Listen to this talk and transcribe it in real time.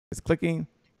It's clicking.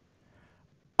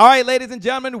 All right, ladies and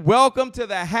gentlemen, welcome to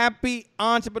the Happy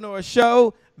Entrepreneur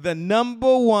Show, the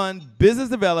 #1 business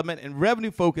development and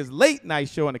revenue-focused late-night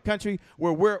show in the country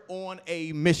where we're on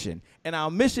a mission. And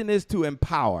our mission is to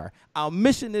empower. Our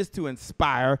mission is to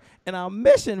inspire. And our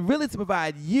mission really is to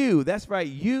provide you, that's right,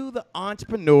 you, the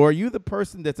entrepreneur, you, the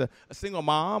person that's a single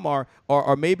mom,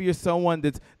 or maybe you're someone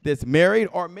that's married,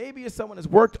 or maybe you're someone that's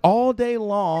worked all day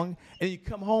long and you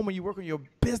come home and you work on your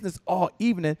business all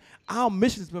evening. Our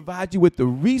mission is to provide you with the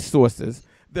resources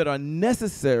that are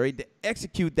necessary to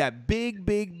execute that big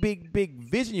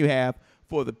vision you have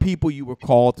for the people you were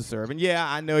called to serve. And yeah,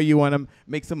 I know you want to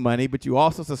make some money, but you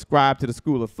also subscribe to the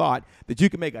school of thought that you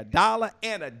can make $1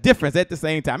 and a difference at the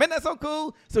same time. Isn't that so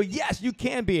cool? So yes, you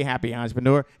can be a happy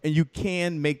entrepreneur and you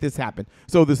can make this happen.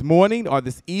 So this morning or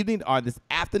this evening or this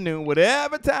afternoon,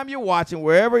 whatever time you're watching,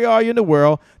 wherever you are in the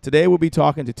world, today we'll be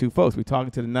talking to two folks. We're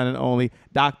talking to the none and only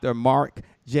Dr. Mark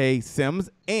J. Syms,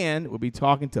 and we'll be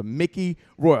talking to Mickey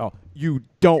Royal. You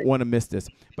don't want to miss this.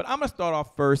 But I'm going to start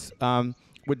off first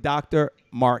with Dr.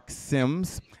 Mark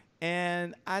Syms.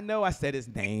 And I know I said his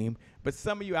name, but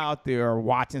some of you out there are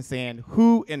watching saying,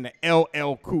 who in the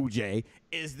LL Cool J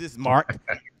is this Mark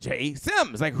J.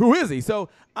 Syms? Like, who is he? So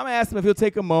I'm going to ask him if he'll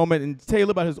take a moment and tell you a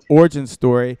little about his origin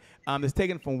story. It's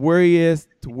taken from where he is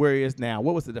to where he is now.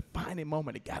 What was the defining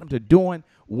moment that got him to doing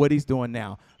what he's doing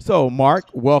now? So, Mark,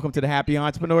 welcome to the Happy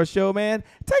Entrepreneur Show, man.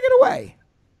 Take it away.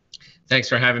 Thanks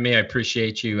for having me. I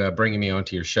appreciate you bringing me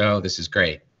onto your show. This is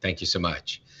great. Thank you so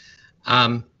much.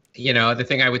 You know, the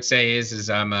thing I would say is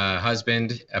I'm a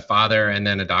husband, a father, and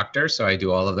then a doctor. So I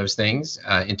do all of those things.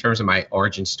 In terms of my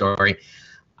origin story,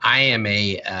 I am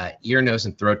a ear, nose,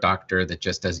 and throat doctor that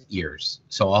just does ears.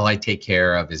 So all I take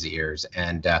care of is ears.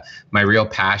 And my real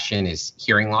passion is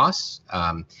hearing loss.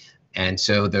 And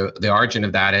so the origin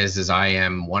of that is I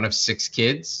am one of 6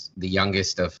 kids, the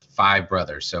youngest of 5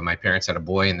 brothers. So my parents had a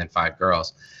boy and then 5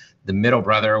 girls. The middle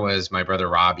brother was my brother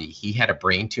Robbie. He had a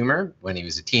brain tumor when he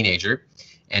was a teenager,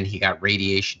 and he got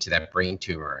radiation to that brain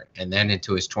tumor. And then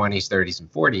into his 20s, 30s,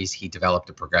 and 40s, he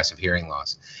developed a progressive hearing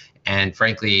loss. And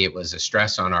frankly, it was a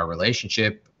stress on our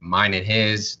relationship, mine and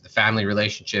his, the family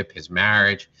relationship, his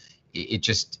marriage.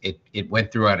 It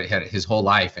went throughout his whole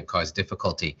life and caused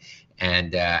difficulty.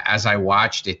 And as I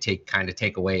watched it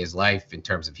take away his life in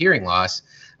terms of hearing loss,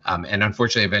 and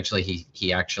unfortunately, eventually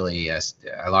he actually,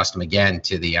 I lost him again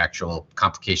to the actual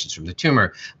complications from the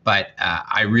tumor. But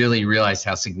I really realized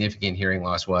how significant hearing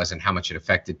loss was and how much it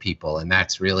affected people. And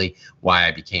that's really why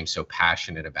I became so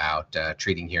passionate about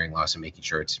treating hearing loss and making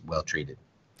sure it's well treated.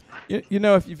 You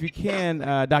know, if you can,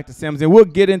 Dr. Syms, and we'll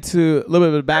get into a little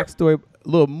bit of the backstory a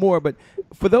little more, but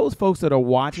for those folks that are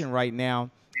watching right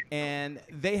now and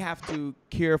they have to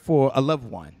care for a loved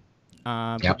one,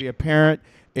 Yep. could be a parent,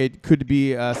 it could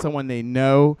be someone they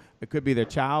know, it could be their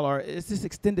child, or it's just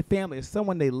extended family, it's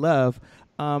someone they love.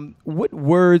 What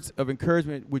words of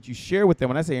encouragement would you share with them?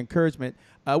 When I say encouragement,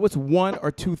 what's 1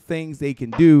 or 2 things they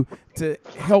can do to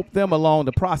help them along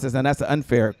the process? And that's an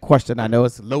unfair question. I know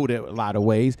it's loaded a lot of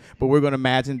ways, but we're going to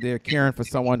imagine they're caring for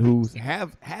someone who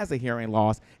has a hearing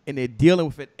loss and they're dealing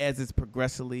with it as it's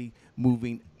progressively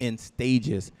moving in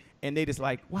stages. And they just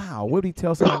like, wow, what would he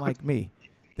tell someone like me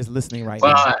that's listening right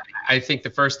now? Well, I think the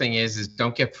first thing is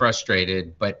don't get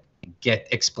frustrated, but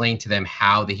explain to them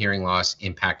how the hearing loss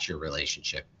impacts your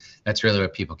relationship. That's really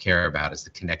what people care about, is the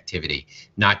connectivity,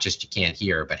 not just you can't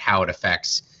hear, but how it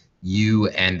affects you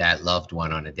and that loved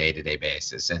one on a day-to-day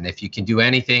basis. And if you can do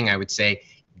anything, I would say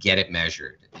get it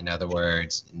measured. In other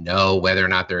words, know whether or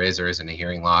not there is or isn't a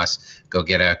hearing loss. Go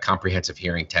get a comprehensive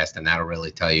hearing test, and that'll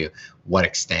really tell you what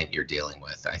extent you're dealing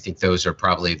with. I think those are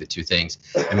probably the 2 things.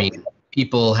 I mean,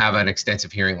 people have an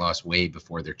extensive hearing loss way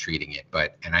before they're treating it,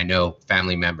 and I know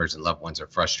family members and loved ones are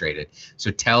frustrated. So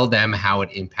tell them how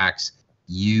it impacts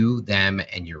you, them,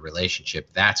 and your relationship.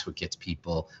 That's what gets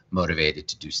people motivated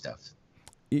to do stuff.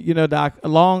 You know, Doc,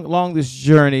 along this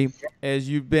journey as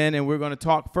you've been, and we're going to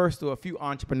talk first to a few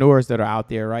entrepreneurs that are out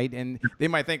there, right? And they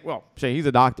might think, well, Shay, he's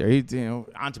a doctor. He's,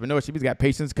 entrepreneurship. He's got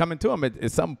patients coming to him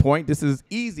at some point. This is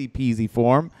easy peasy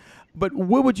for him. But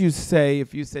what would you say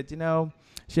if you said,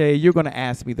 Shay, you're going to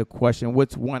ask me the question,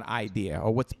 what's one idea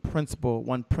or what's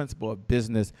one principle of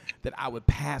business that I would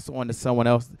pass on to someone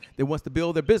else that wants to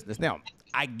build their business? Now,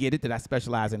 I get it that I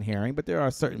specialize in hearing, but there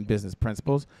are certain business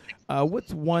principles.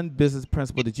 What's one business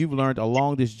principle that you've learned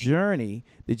along this journey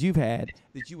that you've had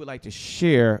that you would like to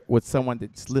share with someone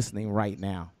that's listening right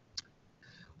now?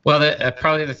 Well,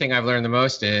 probably the thing I've learned the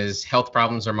most is health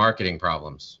problems are marketing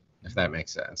problems. if that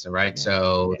makes sense. All right. Yeah.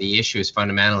 So the issue is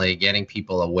fundamentally getting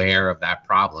people aware of that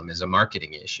problem is a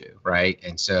marketing issue, right?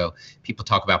 And so people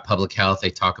talk about public health, they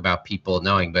talk about people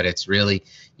knowing, but it's really,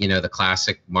 the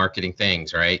classic marketing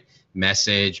things, right?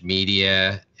 Message,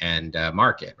 media, and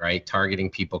market, right? Targeting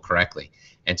people correctly.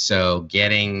 And so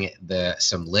getting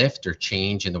some lift or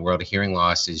change in the world of hearing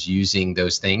loss is using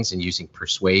those things and using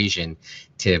persuasion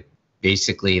to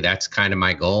basically, that's kind of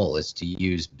my goal, is to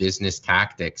use business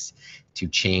tactics to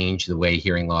change the way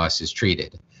hearing loss is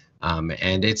treated.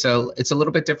 And it's a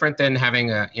little bit different than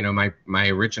having my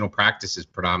original practice is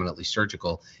predominantly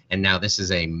surgical, and now this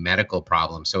is a medical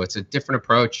problem. So it's a different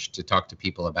approach to talk to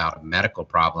people about a medical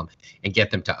problem and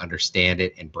get them to understand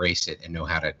it, embrace it, and know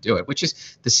how to do it, which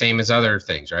is the same as other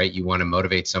things, right? You want to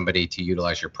motivate somebody to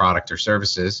utilize your product or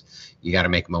services. You got to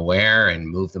make them aware and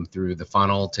move them through the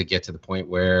funnel to get to the point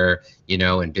where,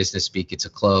 in business speak, it's a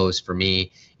close. For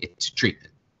me, it's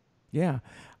treatment. Yeah.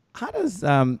 How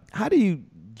do you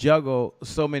juggle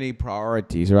so many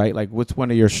priorities, right? Like, what's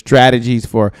one of your strategies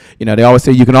for, they always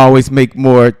say you can always make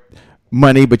more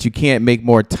money, but you can't make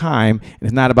more time. And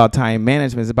it's not about time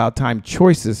management, it's about time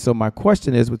choices. So my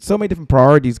question is, with so many different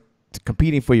priorities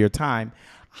competing for your time,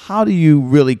 how do you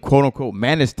really, quote unquote,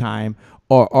 manage time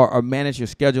or manage your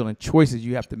schedule and choices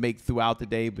you have to make throughout the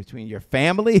day between your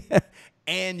family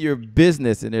and your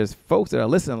business? And there's folks that are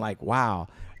listening like, wow,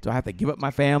 do I have to give up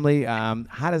my family?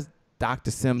 How does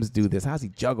Dr. Syms do this? How does he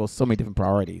juggle so many different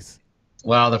priorities?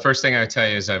 Well, the first thing I would tell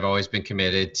you is I've always been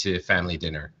committed to family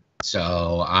dinner.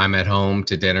 So I'm at home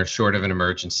to dinner, short of an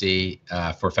emergency,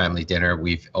 for family dinner.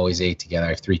 We've always ate together. I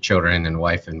have 3 children and a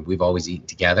wife, and we've always eaten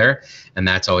together. And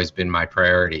that's always been my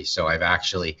priority. So I've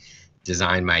actually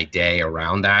designed my day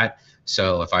around that.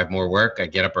 So if I have more work, I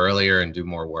get up earlier and do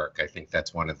more work. I think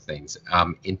that's one of the things.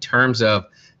 In terms of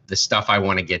the stuff I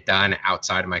want to get done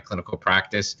outside of my clinical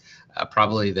practice,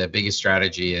 probably the biggest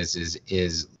strategy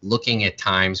is looking at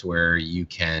times where you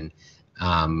can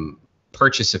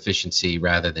purchase efficiency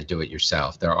rather than do it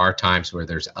yourself. There are times where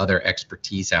there's other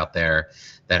expertise out there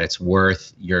that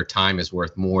your time is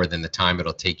worth more than the time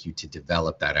it'll take you to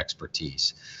develop that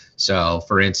expertise. So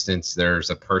for instance, there's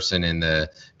a person in the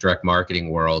direct marketing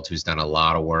world who's done a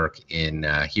lot of work in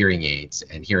hearing aids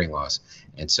and hearing loss.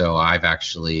 And so I've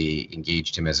actually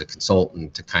engaged him as a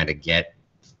consultant to kind of get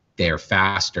there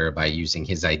faster by using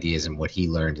his ideas and what he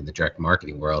learned in the direct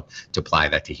marketing world to apply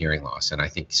that to hearing loss. And I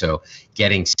think so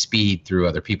getting speed through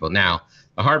other people. Now,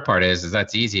 the hard part is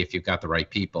that's easy if you've got the right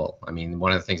people. I mean,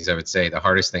 one of the things I would say, the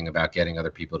hardest thing about getting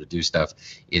other people to do stuff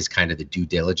is kind of the due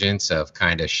diligence of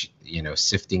kind of,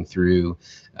 sifting through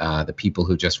the people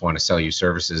who just want to sell you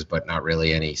services, but not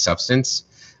really any substance,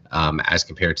 as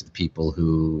compared to the people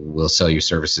who will sell you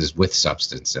services with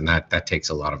substance. And that takes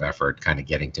a lot of effort, kind of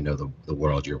getting to know the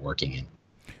world you're working in.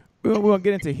 We'll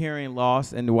get into hearing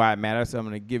loss and why it matters. So I'm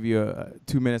going to give you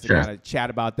 2 minutes to kind of chat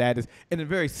about that in a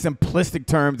very simplistic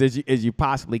terms as you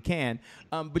possibly can.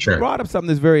 But you brought up something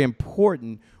that's very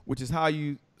important, which is how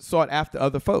you sought after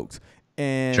other folks.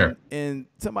 And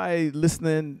somebody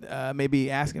listening may be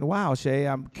asking, wow, Shay,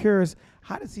 I'm curious,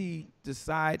 how does he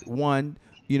decide, one,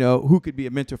 who could be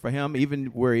a mentor for him, even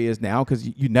where he is now, because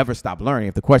you never stop learning.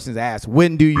 If the question is asked,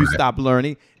 when do you stop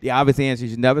learning? The obvious answer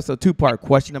is never. So 2-part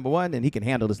question. Number one, and he can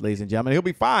handle this, ladies and gentlemen. He'll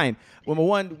be fine. Number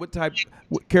one, what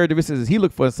characteristics does he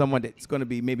look for in someone that's going to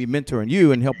be maybe mentoring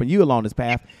you and helping you along this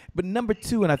path? But number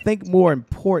 2, and I think more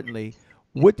importantly,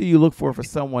 what do you look for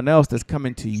someone else that's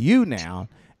coming to you now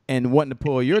and wanting to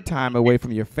pull your time away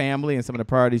from your family and some of the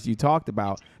priorities you talked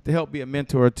about to help be a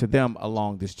mentor to them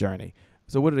along this journey?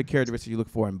 So what are the characteristics you look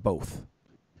for in both?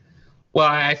 Well,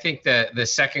 I think the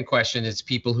second question is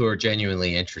people who are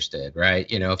genuinely interested, right?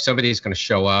 If somebody's going to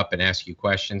show up and ask you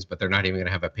questions, but they're not even going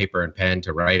to have a paper and pen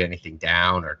to write anything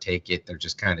down or take it, they're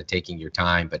just kind of taking your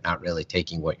time, but not really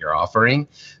taking what you're offering.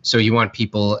 So you want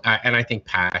people, and I think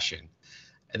passion.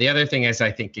 The other thing is,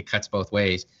 I think it cuts both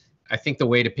ways. I think the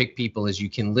way to pick people is you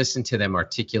can listen to them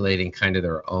articulating kind of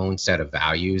their own set of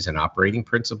values and operating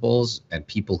principles, and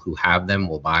people who have them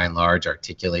will by and large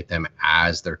articulate them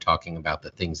as they're talking about the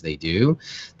things they do.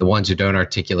 The ones who don't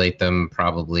articulate them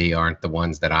probably aren't the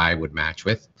ones that I would match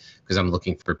with, because I'm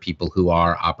looking for people who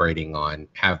are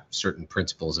have certain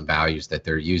principles and values that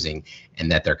they're using and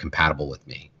that they're compatible with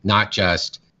me, not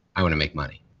just, I want to make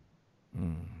money.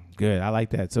 Good. I like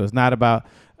that. So it's not about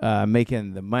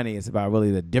making the money. It's about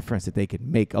really the difference that they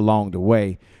can make along the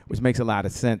way, which makes a lot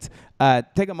of sense.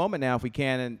 Take a moment now, if we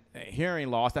can, and hearing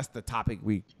loss, that's the topic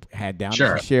we had down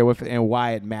to share with and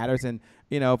why it matters. And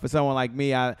for someone like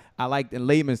me, I like in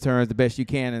layman's terms the best you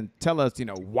can and tell us,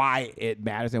 why it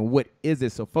matters and what is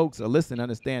it. So folks are listening,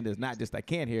 understand it's not just I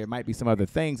can't hear, it might be some other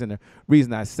things. And the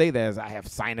reason I say that is I have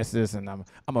sinuses and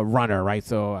I'm a runner, right?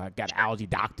 So I got an allergy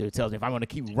doctor who tells me if I want to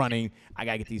keep running, I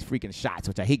got to get these freaking shots,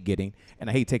 which I hate getting. And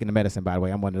I hate taking the medicine, by the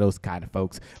way. I'm one of those kind of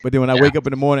folks. But then when I wake up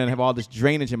in the morning and have all this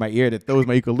drainage in my ear that throws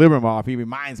my equilibrium off, he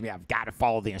reminds me I've got to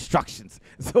follow the instructions.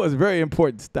 So it's very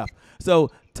important stuff. So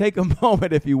take a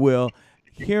moment, if you will.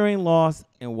 Hearing loss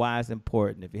and why it's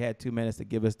important. If you had 2 minutes to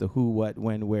give us the who, what,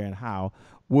 when, where, and how,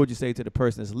 what would you say to the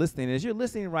person that's listening? As you're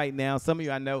listening right now, some of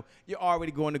you I know, you're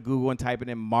already going to Google and typing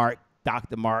in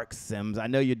Dr. Mark Syms. I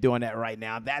know you're doing that right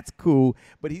now. That's cool.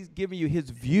 But he's giving you his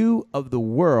view of the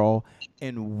world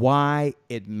and why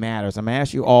it matters. I'm going to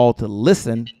ask you all to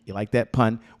listen, you like that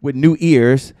pun, with new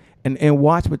ears. And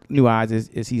watch with new eyes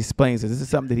as he explains this. This is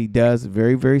something that he does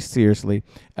very, very seriously.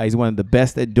 He's one of the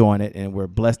best at doing it, and we're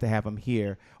blessed to have him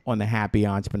here on the Happy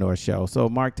Entrepreneur Show. So,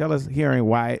 Mark, tell us hearing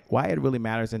why it really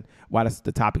matters and why that's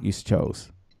the topic you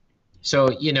chose. So,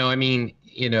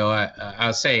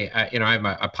 I'll say, I have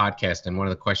a podcast, and one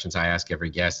of the questions I ask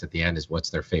every guest at the end is what's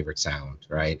their favorite sound,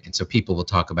 right? And so people will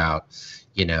talk about,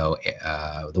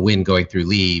 the wind going through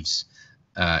leaves,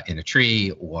 in a tree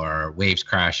or waves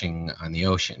crashing on the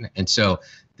ocean. And so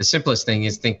the simplest thing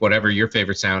is think whatever your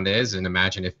favorite sound is and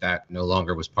imagine if that no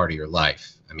longer was part of your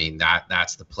life. I mean,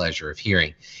 that's the pleasure of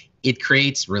hearing. It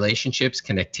creates relationships,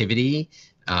 connectivity.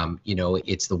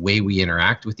 It's the way we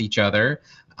interact with each other.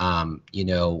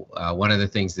 One of the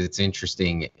things that's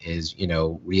interesting is,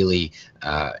 really,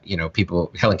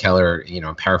 people, Helen Keller,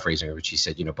 I'm paraphrasing her, but she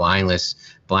said,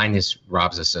 blindness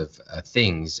robs us of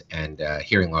things and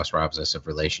hearing loss robs us of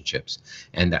relationships.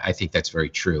 And I think that's very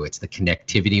true. It's the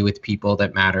connectivity with people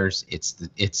that matters.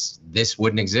 This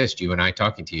wouldn't exist. You and I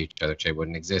talking to each other today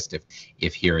wouldn't exist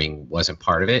if hearing wasn't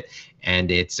part of it.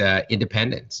 And it's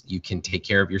independence. You can take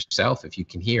care of yourself if you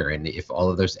can hear. And if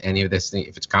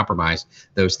if it's compromised,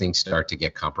 those things start to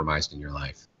get compromised in your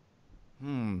life.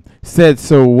 Said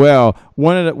so well.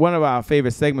 One of our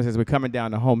favorite segments as we're coming down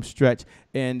the home stretch,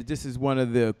 and this is one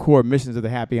of the core missions of the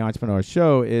Happy Entrepreneur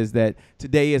Show, is that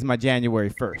today is my January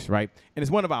 1st, right? And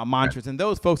it's one of our mantras. And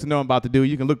those folks who know what I'm about to do,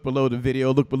 you can look below the video,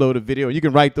 and you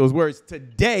can write those words.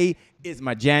 Today is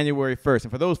my January 1st.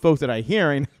 And for those folks that are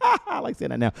hearing, I like saying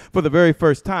that now, for the very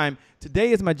first time,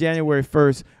 today is my January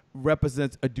 1st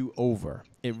represents a do-over.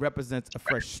 It represents a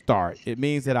fresh start. It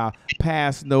means that our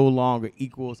past no longer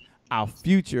equals our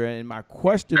future. And my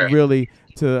question really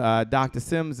to Dr.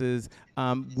 Syms is,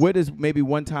 what is maybe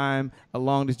one time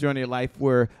along this journey of life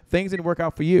where things didn't work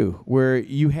out for you, where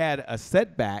you had a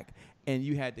setback and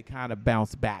you had to kind of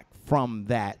bounce back from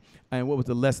that? And what was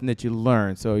the lesson that you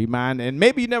learned? So you mind, and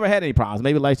maybe you never had any problems.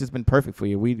 Maybe life's just been perfect for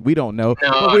you. We don't know.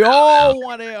 But we all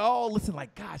want to listen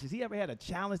like, gosh, has he ever had a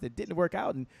challenge that didn't work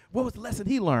out? And what was the lesson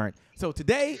he learned? So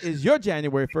today is your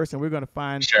January 1st, and we're going to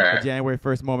find a January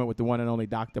 1st moment with the one and only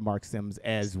Dr. Mark Syms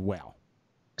as well.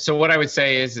 So what I would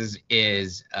say is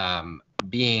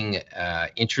being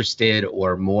interested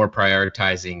or more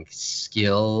prioritizing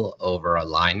skill over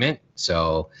alignment.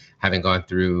 So having gone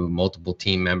through multiple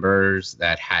team members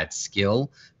that had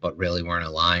skill, but really weren't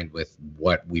aligned with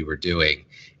what we were doing.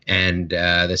 And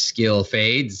the skill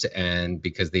fades, and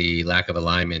because the lack of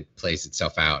alignment plays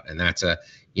itself out. And that's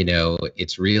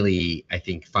it's really, I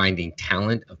think, finding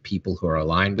talent of people who are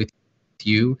aligned with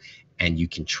you and you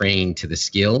can train to the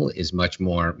skill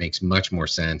makes much more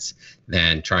sense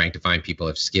than trying to find people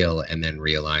of skill and then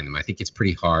realign them. I think it's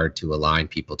pretty hard to align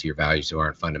people to your values who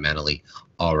aren't fundamentally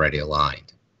already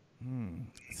aligned.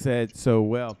 Said so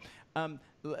well.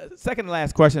 Second to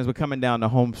last question as we're coming down the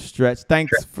home stretch.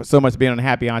 Thanks for so much for being on the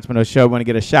Happy Entrepreneur Show. I want to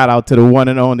get a shout out to the one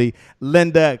and only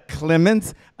Linda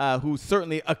Clemens, who's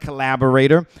certainly a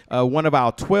collaborator. One of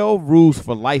our 12 rules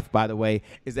for life, by the way,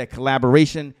 is that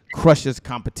collaboration crushes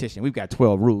competition. We've got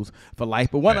 12 rules for life,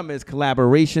 but one of them is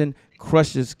collaboration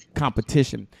crushes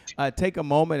competition. Take a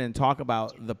moment and talk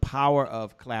about the power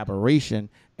of collaboration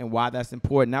and why that's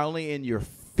important, not only in your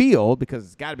field, because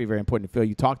it's got to be very important in the field.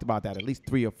 You talked about that at least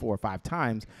 3 or 4 or 5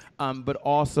 times, but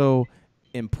also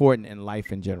important in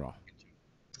life in general.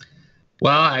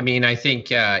 Well, I mean, I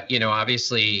think,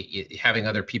 obviously having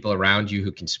other people around you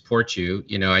who can support you,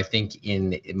 I think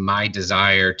in my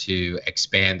desire to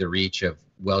expand the reach of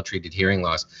well-treated hearing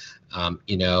loss,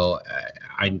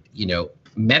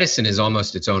 medicine is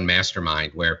almost its own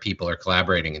mastermind where people are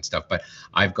collaborating and stuff, but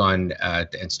I've gone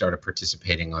and started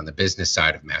participating on the business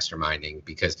side of masterminding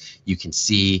because you can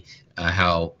see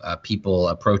how people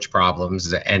approach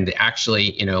problems. And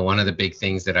actually, one of the big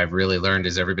things that I've really learned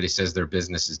is everybody says their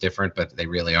business is different, but they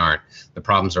really aren't. The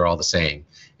problems are all the same.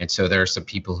 And so there are some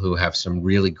people who have some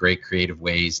really great creative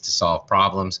ways to solve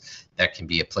problems that can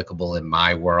be applicable in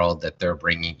my world that they're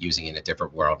using in a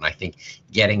different world. And I think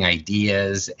getting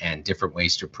ideas and different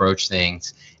ways to approach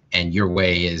things, and your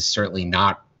way is certainly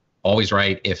not always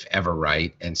right, if ever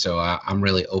right. And so I'm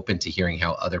really open to hearing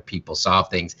how other people solve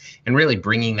things and really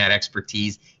bringing that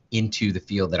expertise into the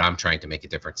field that I'm trying to make a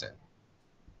difference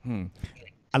in.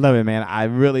 I love it, man. I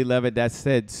really love it. That's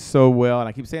said so well. And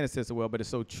I keep saying it said so well, but it's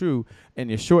so true. And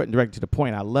you're short and direct to the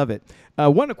point. I love it.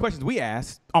 One of the questions we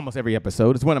ask almost every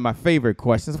episode is one of my favorite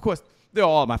questions. Of course, they're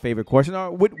all my favorite questions.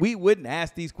 We wouldn't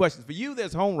ask these questions. For you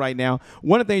that's home right now,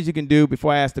 one of the things you can do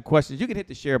before I ask the questions, you can hit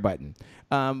the share button.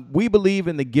 We believe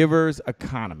in the giver's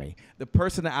economy. The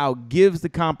person that outgives the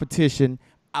competition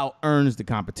out-earns the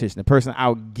competition. The person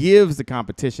out-gives the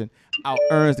competition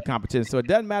out-earns the competition. So it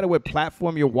doesn't matter what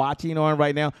platform you're watching on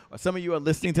right now, or some of you are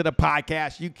listening to the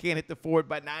podcast. You can't hit the forward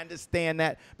button. I understand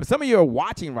that. But some of you are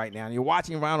watching right now, and you're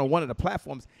watching around on one of the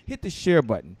platforms. Hit the share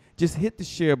button. Just hit the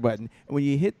share button. And when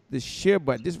you hit the share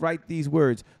button, just write these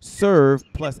words: serve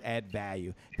plus add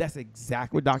value. That's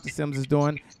exactly what Dr. Syms is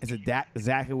doing. It's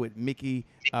exactly what Mickey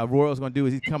Royal is going to do.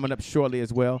 Is he's coming up shortly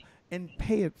as well. And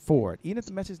pay it forward. Even if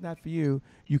the message is not for you,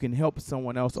 you can help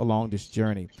someone else along this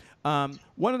journey.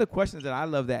 One of the questions that I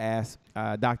love to ask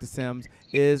Dr. Syms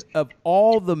is, of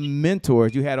all the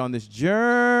mentors you had on this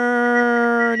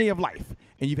journey of life,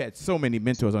 and you've had so many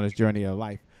mentors on this journey of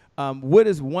life, what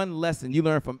is one lesson you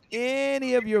learned from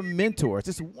any of your mentors,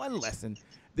 just one lesson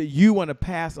that you want to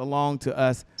pass along to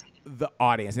us, the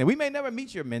audience? And we may never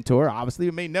meet your mentor. Obviously,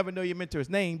 we may never know your mentor's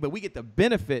name, but we get the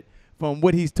benefit from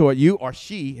what he's taught you, or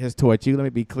she has taught you. Let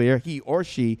me be clear. He or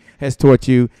she has taught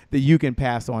you that you can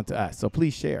pass on to us. So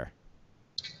please share.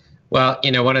 Well,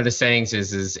 one of the sayings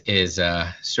is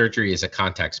surgery is a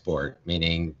contact sport,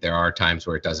 meaning there are times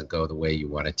where it doesn't go the way you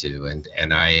want it to.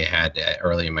 And I had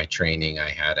early in my training, I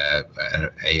had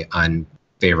a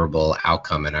unfavorable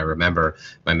outcome. And I remember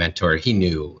my mentor, he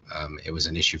knew it was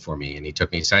an issue for me, and he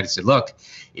took me aside and said, look,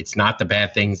 it's not the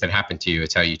bad things that happen to you,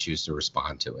 it's how you choose to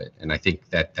respond to it. And I think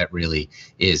that really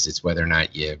it's whether or not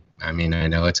I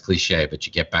know it's cliche, but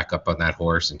you get back up on that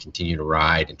horse and continue to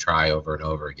ride and try over and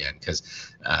over again, because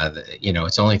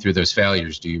it's only through those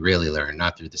failures do you really learn,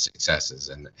 not through the successes.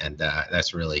 And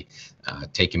that's really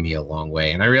taken me a long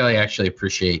way. And I really actually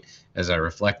appreciate, as I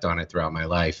reflect on it throughout my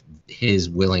life, his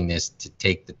willingness to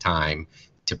take the time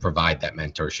to provide that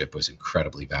mentorship was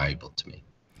incredibly valuable to me.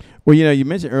 Well, you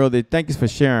mentioned earlier, thank you for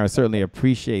sharing. I certainly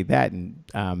appreciate that.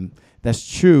 And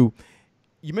that's true.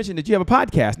 You mentioned that you have a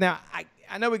podcast. Now,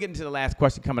 I know we're getting to the last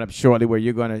question coming up shortly, where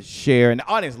you're going to share, and the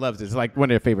audience loves this. It's like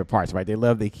one of their favorite parts, right? They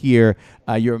love to hear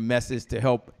your message to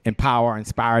help empower,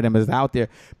 inspire them as out there.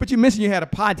 But you mentioned you had a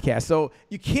podcast, so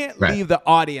you can't leave the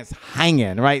audience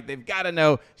hanging, right? They've got to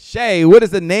know, Shay, what is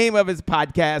the name of his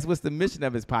podcast? What's the mission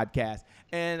of his podcast?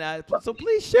 And so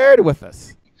please share it with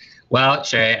us. Well,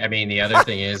 Shay, the other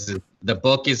thing is the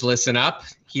book is Listen Up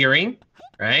Hearing,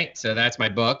 right? So that's my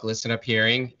book, Listen Up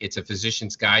Hearing. It's a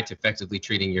physician's guide to effectively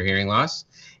treating your hearing loss.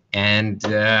 And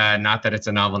not that it's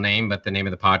a novel name, but the name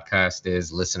of the podcast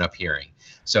is Listen Up Hearing.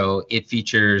 So it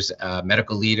features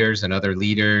medical leaders and other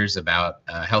leaders about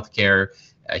healthcare,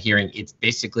 hearing. It's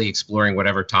basically exploring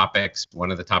whatever topics.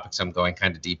 One of the topics I'm going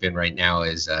kind of deep in right now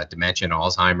is dementia,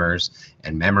 Alzheimer's,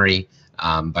 and memory.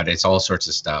 But it's all sorts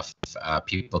of stuff.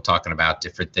 People talking about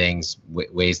different things,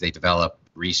 ways they develop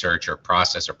research or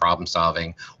process or problem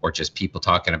solving, or just people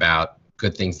talking about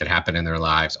good things that happen in their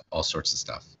lives, all sorts of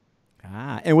stuff.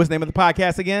 And what's the name of the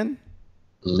podcast again?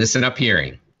 Listen Up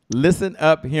Hearing. Listen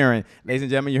Up Hearing. Ladies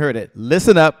and gentlemen, you heard it.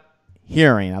 Listen Up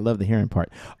Hearing. I love the hearing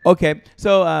part. Okay,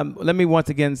 so let me once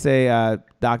again say,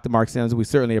 Dr. Mark Syms, we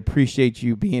certainly appreciate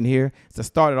you being here. So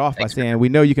start it off by saying, we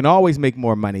know you can always make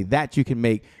more money. That you can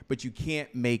make, but you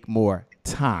can't make more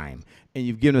time. And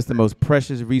you've given us the most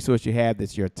precious resource you have.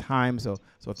 That's your time. So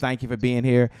thank you for being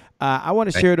here. I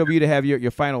want to share it over you to have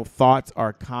your final thoughts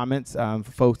or comments for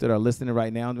folks that are listening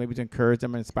right now, maybe to encourage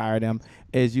them and inspire them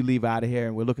as you leave out of here.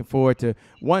 And we're looking forward to,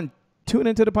 tune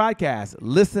into the podcast,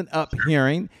 Listen Up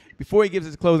Hearing. Before he gives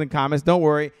his closing comments, don't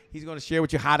worry. He's going to share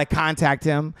with you how to contact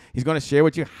him. He's going to share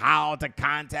with you how to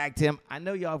contact him. I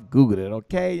know y'all have Googled it,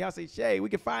 okay? Y'all say, Shay, we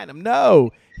can find him.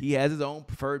 No, he has his own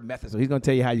preferred method. So he's going to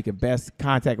tell you how you can best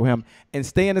contact with him and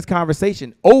stay in this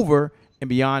conversation over and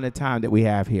beyond the time that we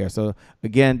have here. So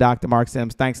again, Dr. Mark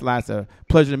Syms, thanks a lot. It's a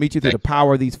pleasure to meet you through the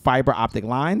power of these fiber optic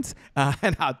lines.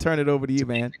 And I'll turn it over to you,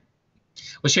 man.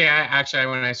 Well, Shay, I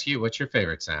want to ask you, what's your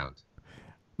favorite sound?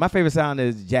 My favorite sound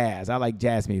is jazz. I like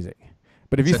jazz music.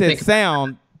 But if you So said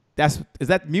sound, is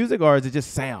that music or is it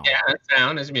just sound? Yeah,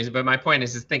 sound is music. But my point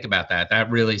is think about that.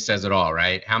 That really says it all,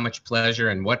 right? How much pleasure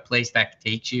and what place that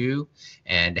takes you,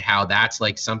 and how that's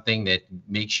like something that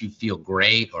makes you feel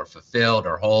great or fulfilled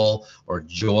or whole or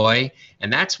joy.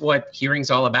 And that's what hearing's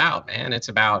all about, man. It's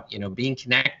about, being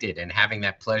connected and having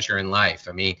that pleasure in life.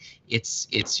 I mean, it's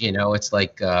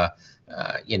like,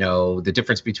 the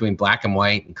difference between black and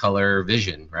white and color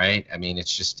vision, right? I mean,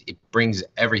 it brings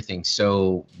everything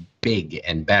so big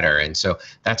and better. And so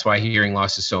that's why hearing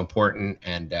loss is so important,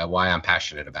 and why I'm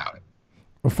passionate about it.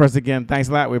 Well, first again, thanks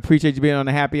a lot. We appreciate you being on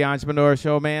the Happy Entrepreneur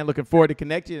Show, man. Looking forward to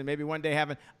connecting and maybe one day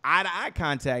having eye-to-eye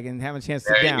contact and having a chance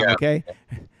to sit down, okay?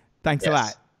 Thanks a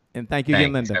lot. And thank you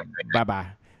again, Linda. Bye-bye.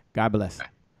 God bless. Bye.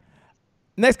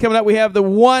 Next coming up, we have the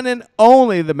one and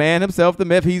only, the man himself, the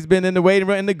myth. He's been in the waiting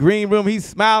room, in the green room. He's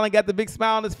smiling, got the big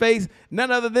smile on his face.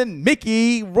 None other than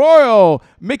Mickey Royal.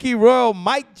 Mickey Royal,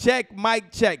 mic check,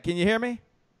 mic check. Can you hear me?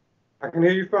 I can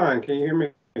hear you fine. Can you hear me?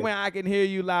 Well, I can hear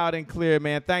you loud and clear,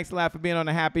 man. Thanks a lot for being on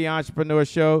the Happy Entrepreneur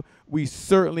Show. We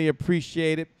certainly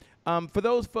appreciate it. For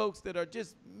those folks that are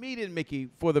just meeting Mickey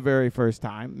for the very first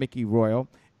time, Mickey Royal,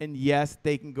 and yes,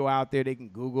 they can go out there, they can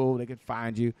Google, they can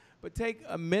find you. But take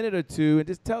a minute or two and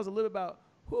just tell us a little about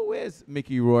who is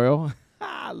Mickey Royal.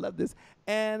 I love this.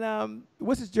 And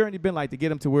what's his journey been like to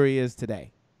get him to where he is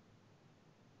today?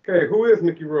 Okay, who is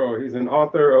Mickey Royal? He's an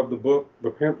author of the book, The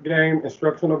Pimp Game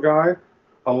Instructional Guide,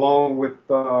 along with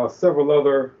several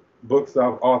other books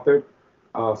I've authored,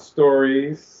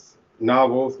 stories,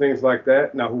 novels, things like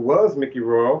that. Now, who was Mickey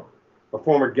Royal? A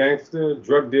former gangster,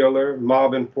 drug dealer,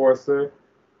 mob enforcer,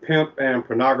 pimp, and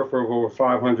pornographer of over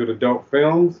 500 adult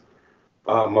films.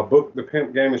 My book, The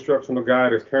Pimp Game Instructional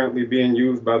Guide, is currently being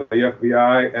used by the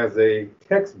FBI as a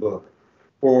textbook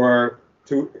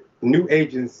to new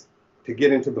agents to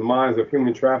get into the minds of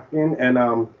human trafficking and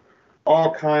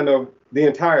all kind of the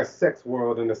entire sex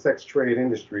world and the sex trade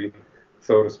industry,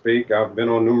 so to speak. I've been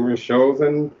on numerous shows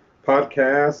and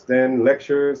podcasts and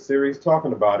lecture series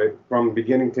talking about it from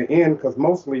beginning to end, because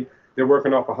mostly they're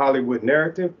working off a Hollywood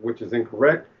narrative, which is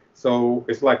incorrect. So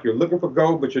it's like you're looking for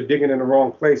gold, but you're digging in the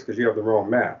wrong place because you have the wrong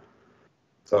map.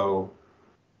 So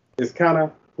it's kind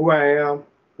of who I am,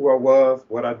 who I was,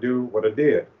 what I do, what I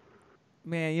did.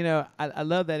 Man, I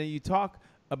love that. And you talk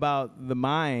about the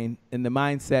mind and the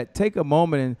mindset. Take a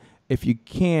moment and, if you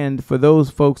can, for those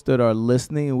folks that are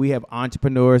listening, and we have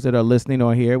entrepreneurs that are listening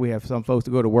on here. We have some folks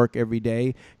that go to work every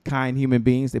day, kind human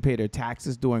beings. They pay their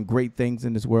taxes, doing great things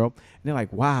in this world. And they're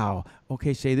like, wow,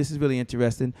 okay, Shay, this is really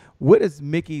interesting. What is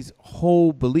Mickey's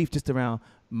whole belief just around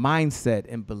mindset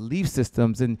and belief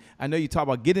systems? And I know you talk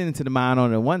about getting into the mind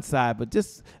on the one side, but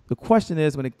just the question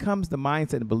is, when it comes to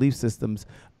mindset and belief systems,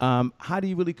 how do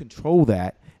you really control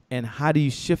that? And how do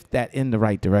you shift that in the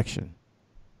right direction?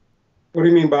 What do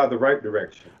you mean by the right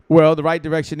direction? Well, the right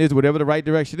direction is whatever the right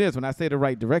direction is. When I say the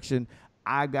right direction,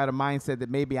 I got a mindset that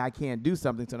maybe I can't do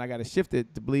something, so I got to shift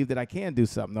it to believe that I can do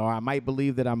something. Or I might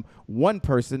believe that I'm one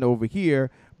person over here,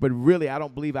 but really I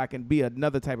don't believe I can be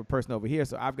another type of person over here.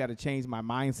 So I've got to change my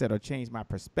mindset or change my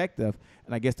perspective.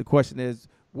 And I guess the question is,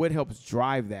 what helps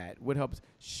drive that? What helps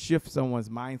shift someone's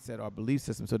mindset or belief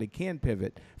system so they can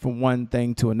pivot from one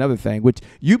thing to another thing, which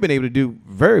you've been able to do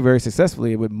very, very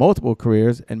successfully with multiple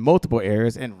careers and multiple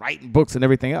areas and writing books and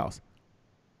everything else?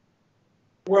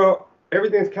 Well,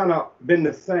 everything's kind of been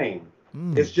the same.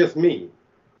 It's just me.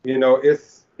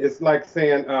 It's like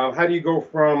saying, how do you go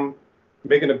from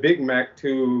making a Big Mac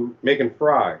to making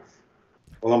fries?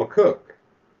 Well, I'm a cook.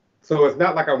 So it's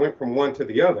not like I went from one to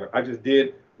the other. I just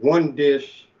did one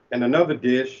dish and another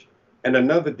dish and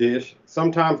another dish,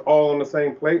 sometimes all on the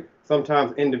same plate,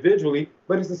 sometimes individually,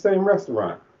 but it's the same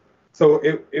restaurant. So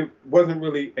it wasn't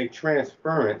really a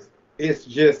transference. It's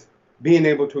just being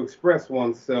able to express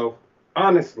oneself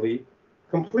honestly,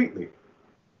 completely.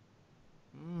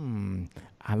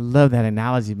 I love that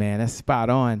analogy, man. That's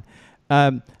spot on.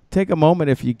 Take a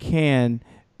moment, if you can.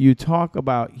 You talk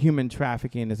about human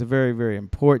trafficking. It's a very, very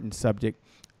important subject.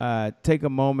 Take a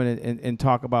moment and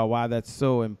talk about why that's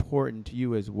so important to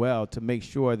you as well, to make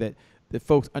sure that the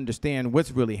folks understand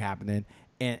what's really happening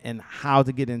and how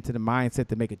to get into the mindset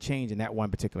to make a change in that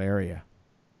one particular area.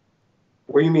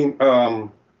 What do you mean,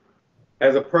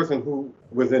 as a person who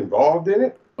was involved in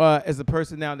it? As a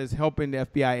person now that's helping the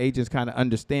FBI agents kind of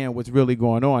understand what's really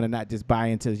going on and not just buy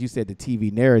into, as you said, the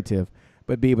TV narrative,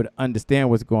 but be able to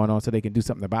understand what's going on so they can do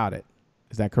something about it.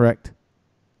 Is that correct?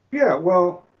 Yeah,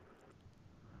 well,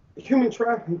 human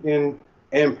trafficking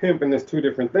and pimping is two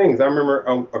different things. I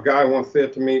remember a guy once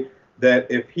said to me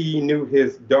that if he knew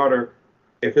his daughter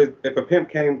if a pimp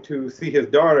came to see his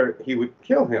daughter, he would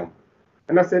kill him.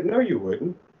 And I said, no, you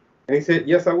wouldn't. And he said,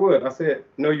 yes, I would. I said,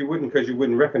 no, you wouldn't, because you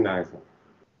wouldn't recognize him.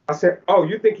 I said, oh,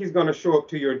 you think he's going to show up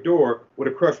to your door with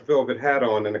a crushed velvet hat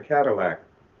on and a Cadillac?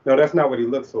 No, that's not what he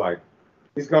looks like.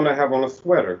 He's going to have on a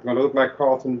sweater. It's going to look like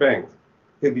Carlton Banks.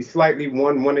 He'll be slightly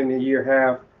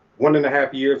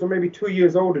 1.5 years, or maybe 2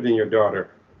 years older than your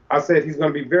daughter. I said he's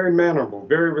going to be very mannerable,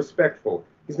 very respectful.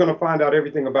 He's going to find out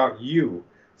everything about you.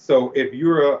 So if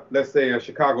you're, let's say, a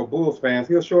Chicago Bulls fan,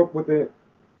 he'll show up with the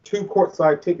 2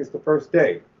 courtside tickets the first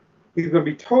day. He's going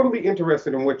to be totally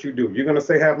interested in what you do. You're going to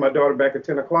say, have my daughter back at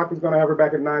 10 o'clock. He's going to have her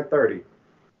back at 9:30.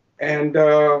 And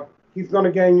he's going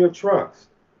to gain your trust.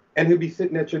 And he'll be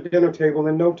sitting at your dinner table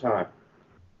in no time.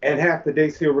 And half the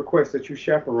days he'll request that you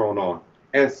chaperone on.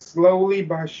 And slowly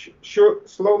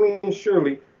and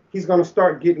surely, he's going to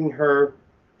start getting her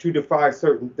to defy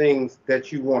certain things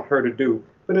that you want her to do,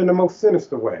 but in the most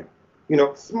sinister way. You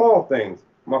know, small things.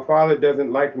 My father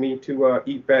doesn't like me to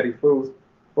eat fatty foods.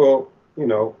 Well, you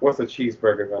know, what's a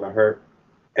cheeseburger going to hurt?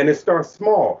 And it starts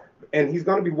small. And he's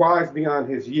going to be wise beyond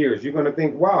his years. You're going to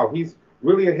think, wow, he's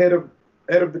really ahead of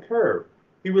the curve.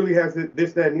 He really has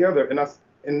this, that, and the other.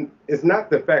 And it's not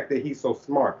the fact that he's so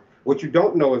smart. What you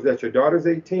don't know is that your daughter's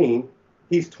 18,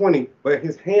 he's 20, but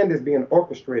his hand is being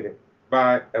orchestrated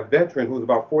by a veteran who's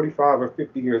about 45 or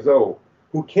 50 years old,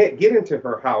 who can't get into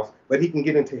her house, but he can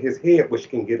get into his head, which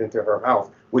can get into her house,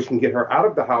 which can get her out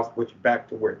of the house, which back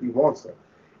to where he wants her.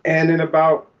 And in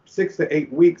about 6 to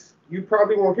 8 weeks, you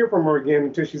probably won't hear from her again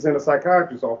until she's in a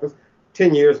psychiatrist's office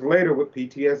 10 years later with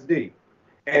PTSD.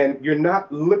 And you're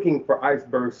not looking for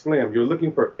Iceberg Slim. You're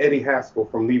looking for Eddie Haskell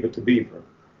from Leave It to Beaver.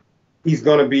 He's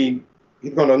going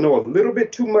to know a little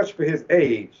bit too much for his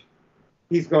age.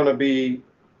 He's going to be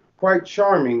quite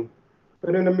charming,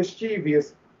 but in a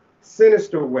mischievous,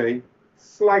 sinister way,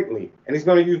 slightly. And he's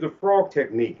going to use the frog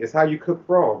technique. It's how you cook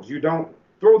frogs. You don't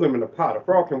throw them in a pot. A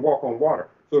frog can walk on water.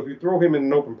 So if you throw him in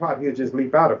an open pot, he'll just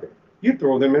leap out of it. You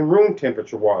throw them in room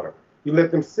temperature water. You let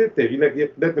them sit there. You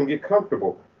let them get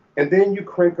comfortable. And then you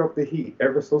crank up the heat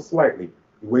ever so slightly.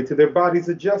 You wait till their bodies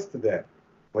adjust to that.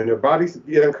 When their bodies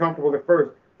get uncomfortable at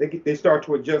first, they start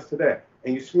to adjust to that.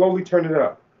 And you slowly turn it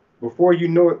up. Before you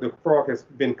know it, the frog has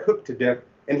been cooked to death,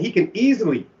 and he can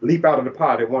easily leap out of the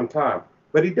pot at one time.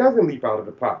 But he doesn't leap out of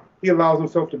the pot. He allows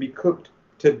himself to be cooked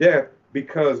to death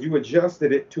because you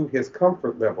adjusted it to his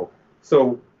comfort level.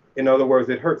 So, in other words,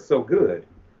 it hurts so good.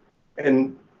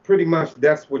 And pretty much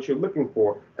that's what you're looking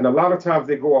for. And a lot of times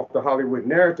they go off the Hollywood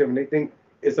narrative and they think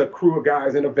it's a crew of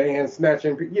guys in a van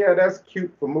snatching. Yeah, that's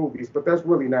cute for movies, but that's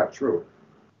really not true.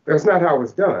 That's not how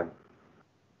it's done.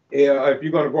 If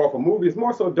you're going to go off a movie, it's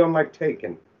more so done like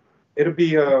Taken. It'll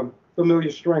be a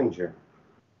familiar stranger,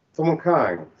 someone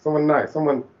kind, someone nice,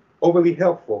 someone overly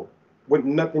helpful with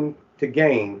nothing to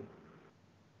gain,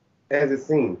 as it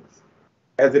seems,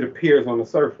 as it appears on the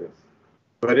surface.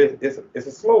 But it's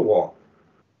a slow walk,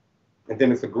 and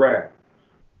then it's a grab.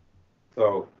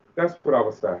 So that's what I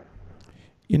would say.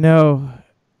 You know,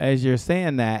 as you're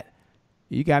saying that,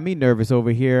 you got me nervous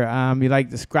over here. You like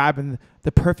describing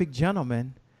the perfect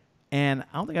gentleman, and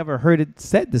I don't think I've ever heard it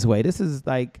said this way. This is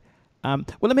like, well,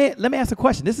 let me ask a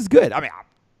question. This is good. I mean,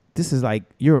 this is like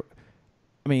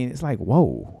it's like,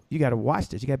 whoa, you got to watch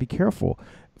this. You got to be careful.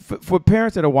 For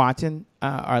parents that are watching,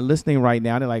 are listening right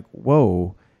now, they're like,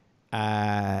 whoa,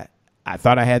 I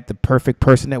thought I had the perfect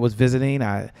person that was visiting.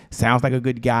 Sounds like a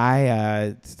good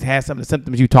guy. Has some of the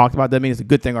symptoms you talked about. Doesn't mean it's a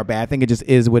good thing or a bad thing. It just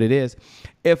is what it is.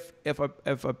 If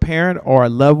a parent or a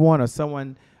loved one or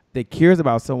someone that cares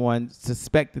about someone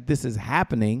suspect that this is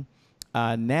happening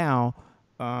now,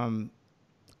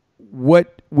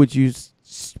 what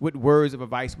words of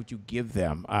advice would you give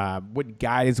them? What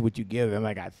guidance would you give them?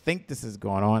 Like, I think this is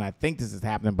going on. I think this is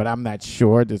happening, but I'm not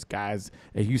sure. This guy's,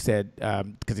 as you said,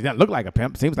 because he doesn't look like a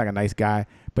pimp, seems like a nice guy,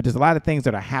 but there's a lot of things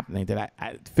that are happening that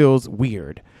it feels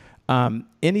weird.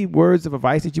 Any words of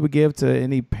advice that you would give to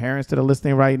any parents that are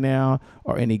listening right now,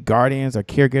 or any guardians or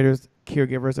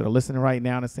caregivers that are listening right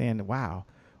now and saying, wow,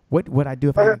 what would I do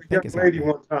if I didn't think it's happening? I had a young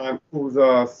lady one time whose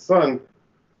son,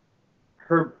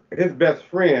 his best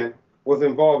friend, was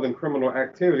involved in criminal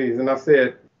activities, and I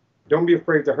said, don't be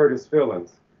afraid to hurt his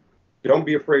feelings. Don't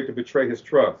be afraid to betray his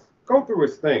trust. Go through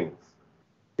his things.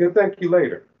 He'll thank you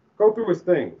later. Go through his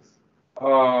things.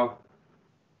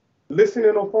 Listen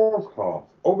in on phone calls.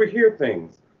 Overhear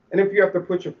things. And if you have to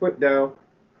put your foot down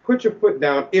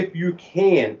if you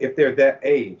can, if they're that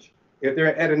age. If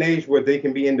they're at an age where they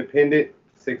can be independent,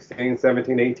 16,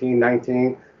 17, 18,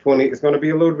 19, 20, it's going to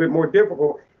be a little bit more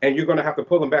difficult, and you're going to have to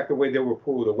pull them back the way they were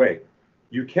pulled away.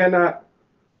 You cannot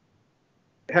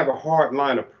have a hard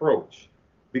line approach.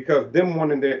 because them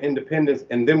wanting their independence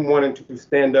and them wanting to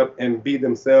stand up and be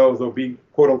themselves or be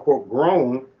quote unquote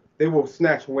grown, they will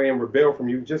snatch away and rebel from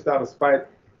you just out of spite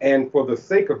and for the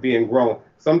sake of being grown.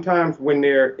 Sometimes when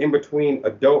they're in between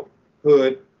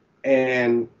adulthood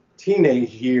and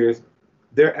teenage years,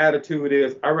 their attitude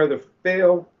is, I'd rather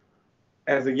fail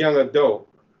as a young adult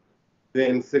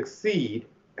than succeed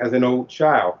as an old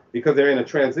child, because they're in a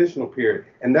transitional period.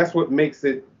 And that's what makes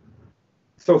it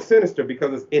so sinister,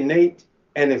 because it's innate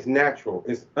and it's natural.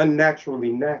 It's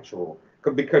unnaturally natural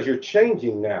because you're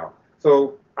changing now.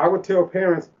 So I would tell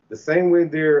parents, the same way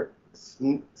they're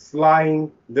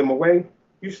sliding them away,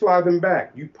 you slide them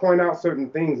back. You point out certain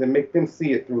things and make them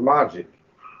see it through logic.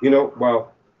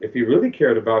 Well, if he really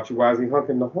cared about you, why is he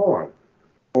honking the horn?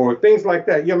 Or things like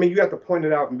that. You have to point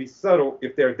it out and be subtle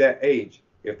if they're that age.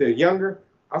 If they're younger,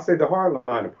 I'll say the hard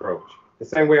line approach, the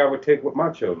same way I would take with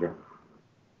my children.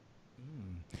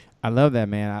 I love that,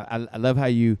 man. I love how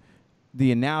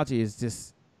the analogy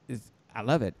I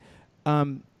love it.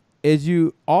 As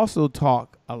you also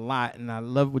talk a lot, and I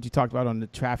love what you talked about on the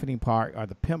trafficking part or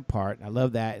the pimp part. I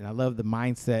love that, and I love the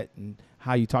mindset and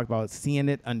how you talked about seeing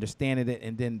it, understanding it,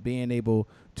 and then being able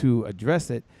to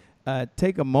address it.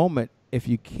 Take a moment, if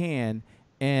you can,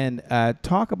 and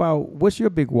talk about what's your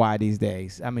big why these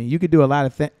days. I mean, you could do a lot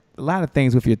of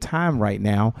things with your time right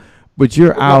now, but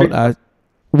you're out.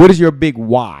 What is your big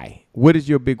why? What is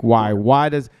your big why? Why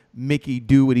does Mickey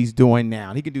do what he's doing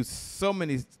now? He can do so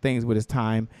many things with his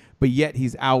time, but yet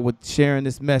he's out with sharing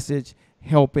this message,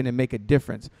 helping and make a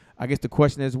difference. I guess the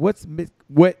question is,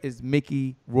 what is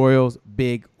Mickey Royal's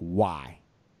big why?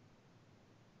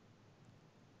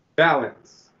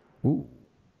 Balance. Ooh,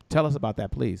 tell us about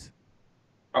that, please.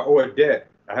 I owe a debt.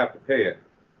 I have to pay it.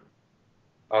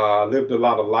 I lived a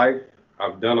lot of life.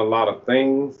 I've done a lot of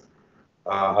things.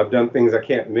 I've done things I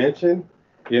can't mention,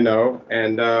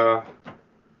 and there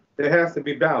has to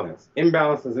be balance.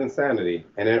 Imbalance is insanity.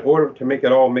 And in order to make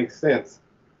it all make sense,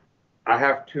 I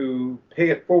have to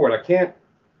pay it forward. I can't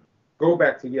go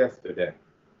back to yesterday.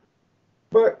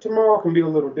 But tomorrow can be a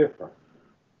little different,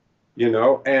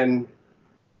 and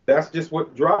that's just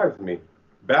what drives me,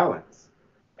 balance.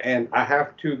 And I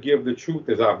have to give the truth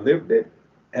as I've lived it,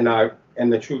 and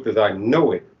the truth as I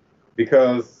know it,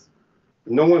 because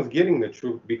no one's getting the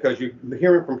truth, because you're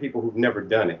hearing from people who've never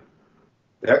done it.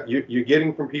 You're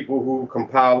getting from people who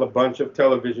compile a bunch of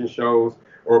television shows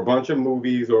or a bunch of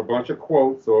movies or a bunch of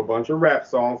quotes or a bunch of rap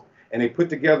songs, and they put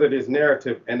together this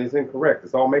narrative, and it's incorrect.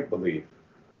 It's all make-believe.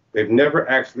 They've never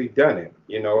actually done it.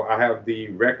 I have the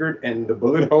record and the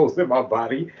bullet holes in my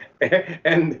body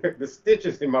and the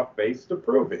stitches in my face to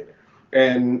prove it.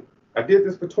 And I did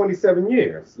this for 27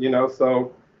 years,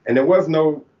 and there was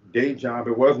no day job.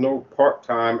 It was no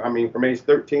part-time. I mean, from age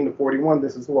 13 to 41,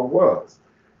 this is who I was.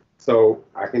 So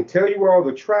I can tell you where all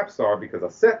the traps are because I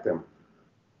set them.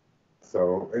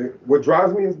 So what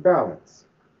drives me is balance.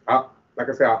 Like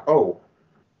I say, I owe.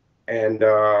 And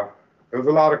there's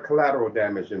a lot of collateral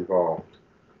damage involved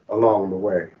along the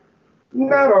way.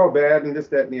 Not all bad and this,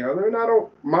 that, and the other. And I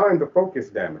don't mind the focus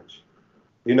damage.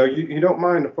 You don't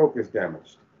mind the focus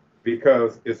damage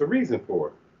because it's a reason for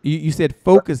it. You said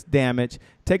focus damage.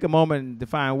 Take a moment and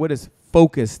define what is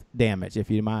focused damage,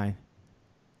 if you mind.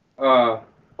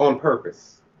 On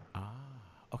purpose.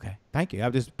 Okay. Thank you. I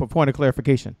just for point of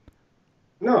clarification.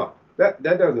 No, that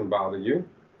doesn't bother you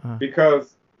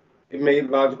because it made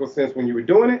logical sense when you were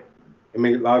doing it. It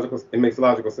makes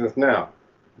logical sense now.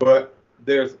 But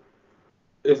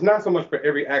it's not so much for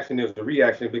every action there's a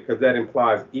reaction, because that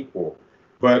implies equal.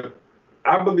 But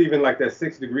I believe in like that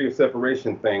 6 degree of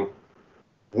separation thing.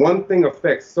 One thing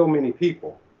affects so many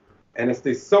people, and it's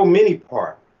the so many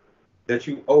part that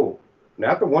you owe.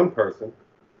 Not the one person.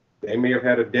 They may have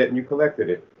had a debt and you collected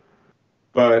it.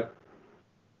 But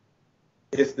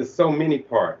it's the so many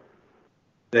part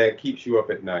that keeps you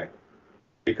up at night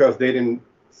because they didn't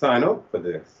sign up for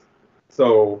this.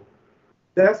 So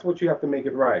that's what you have to make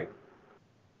it right.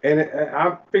 And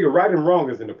I figure right and wrong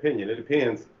is an opinion. It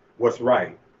depends what's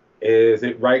right. Is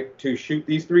it right to shoot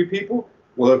these 3 people?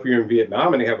 Well, if you're in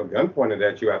Vietnam and they have a gun pointed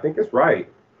at you, I think it's right.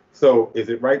 So is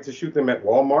it right to shoot them at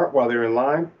Walmart while they're in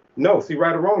line? No. See,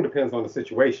 right or wrong depends on the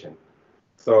situation.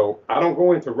 So I don't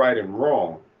go into right and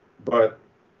wrong, but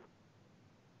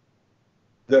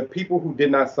the people who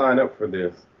did not sign up for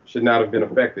this should not have been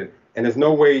affected. And there's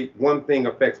no way one thing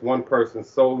affects one person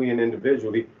solely and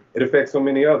individually. It affects so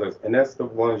many others, and that's the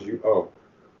ones you owe.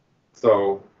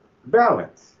 So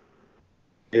balance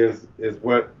is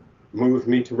what moves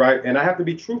me to write. And I have to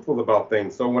be truthful about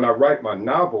things. So when I write my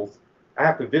novels, I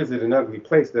have to visit an ugly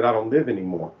place that I don't live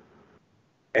anymore.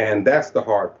 And that's the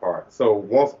hard part. So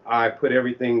once I put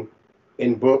everything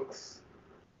in books.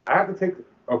 I have to take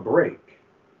a break.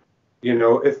 You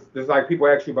know, it's like people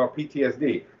ask you about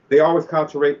PTSD. They always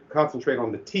concentrate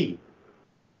on the T.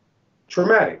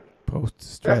 Traumatic. That's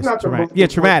Post-stress not the traumatic. most Yeah,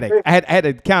 important traumatic. thing. I had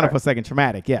to count it Right. for a second.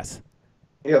 Traumatic, yes.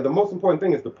 Yeah, the most important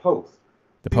thing is the post.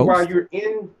 The See, while post? you're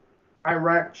in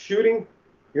Iraq shooting,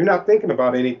 you're not thinking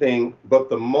about anything but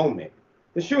the moment.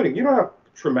 The shooting, you don't have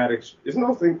traumatic. It's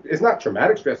no thing. It's not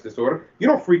traumatic stress disorder. You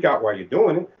don't freak out while you're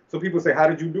doing it. So people say, "How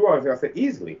did you do all this?" I say,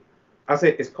 "Easily." I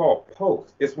say it's called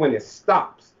post. It's when it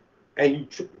stops and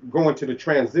you go into the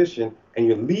transition and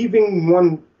you're leaving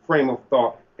one frame of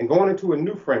thought and going into a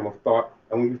new frame of thought.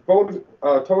 And when you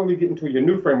totally get into your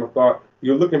new frame of thought,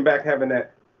 you're looking back having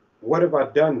that "what have I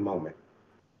done" moment.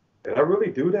 Did I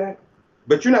really do that?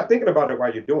 But you're not thinking about it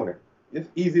while you're doing it. It's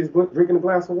easy as drinking a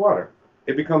glass of water.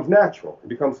 It becomes natural. It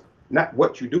becomes not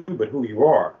what you do, but who you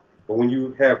are. But when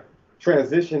you have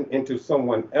transitioned into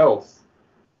someone else,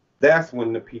 that's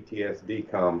when the PTSD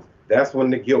comes. That's when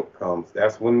the guilt comes.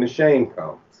 That's when the shame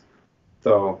comes.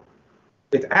 So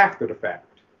it's after the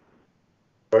fact,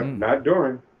 but not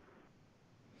during.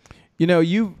 You know,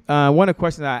 one of the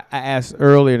questions I asked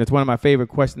earlier, and it's one of my favorite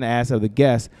questions to ask of the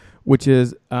guests, which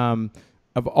is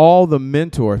of all the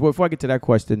mentors. Well, before I get to that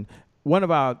question, one of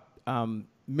our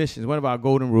missions, one of our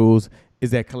golden rules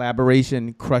is that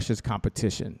collaboration crushes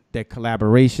competition. That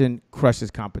collaboration crushes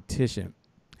competition.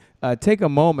 Take a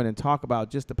moment and talk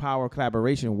about just the power of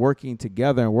collaboration, working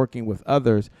together and working with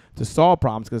others to solve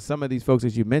problems. Because some of these folks,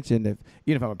 as you mentioned,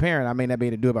 even if I'm a parent, I may not be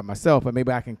able to do it by myself, but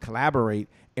maybe I can collaborate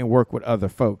and work with other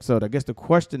folks. So I guess the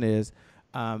question is,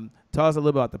 tell us a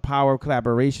little about the power of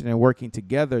collaboration and working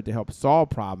together to help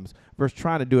solve problems versus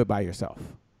trying to do it by yourself.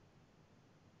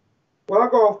 Well, I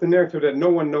go off the narrative that no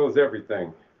one knows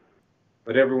everything,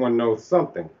 but everyone knows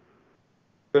something.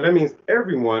 So that means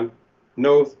everyone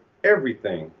knows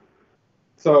everything.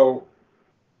 So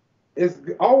it's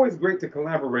always great to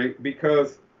collaborate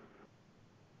because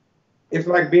it's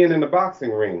like being in the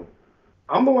boxing ring.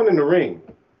 I'm the one in the ring.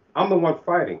 I'm the one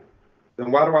fighting.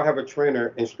 Then why do I have a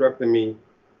trainer instructing me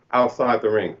outside the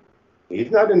ring? He's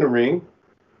not in the ring.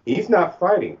 He's not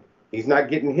fighting. He's not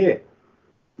getting hit.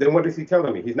 Then what is he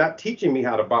telling me? He's not teaching me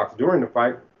how to box during the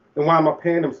fight. Then why am I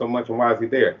paying him so much and why is he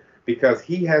there? Because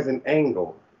he has an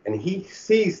angle and he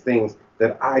sees things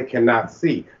that I cannot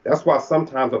see. That's why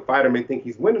sometimes a fighter may think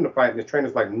he's winning the fight and the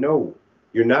trainer's like, no,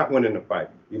 you're not winning the fight.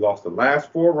 You lost the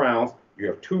last 4 rounds. You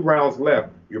have 2 rounds left.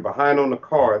 You're behind on the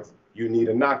cards. You need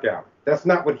a knockout. That's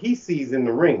not what he sees in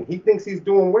the ring. He thinks he's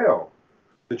doing well.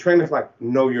 The trainer's like,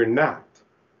 no, you're not.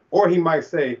 Or he might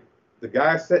say, the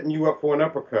guy's setting you up for an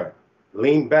uppercut.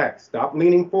 Lean back. Stop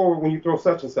leaning forward when you throw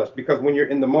such and such, because when you're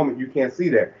in the moment, you can't see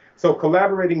that. So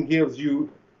collaborating gives you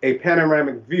a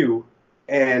panoramic view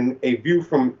and a view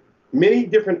from many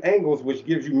different angles, which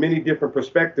gives you many different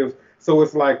perspectives. So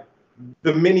it's like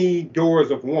the many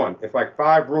doors of one. It's like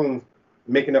 5 rooms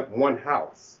making up one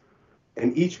house.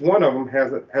 And each one of them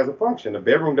has a function. The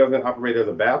bedroom doesn't operate as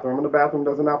a bathroom, and the bathroom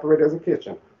doesn't operate as a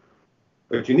kitchen.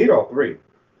 But you need all 3.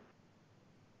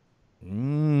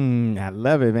 I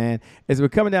love it, man. As we're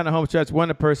coming down the home stretch, one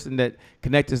of the person that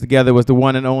connected us together was the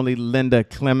one and only Linda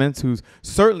Clements, who's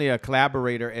certainly a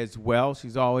collaborator as well.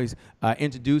 She's always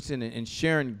introducing and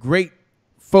sharing great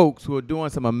folks who are doing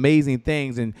some amazing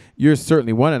things, and you're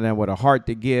certainly one of them with a heart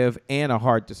to give and a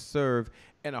heart to serve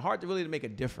and a heart to really to make a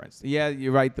difference. Yeah,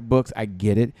 you write the books. I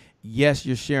get it. Yes,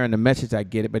 you're sharing the message. I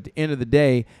get it. But at the end of the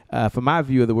day, from my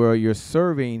view of the world, you're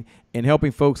serving and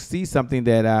helping folks see something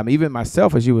that even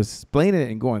myself, as you was explaining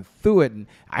it and going through it, and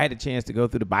I had a chance to go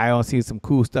through the bio and see some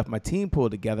cool stuff my team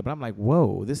pulled together. But I'm like,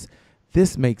 whoa,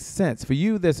 this makes sense. For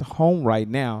you that's home right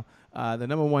now, the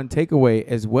number one takeaway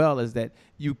as well is that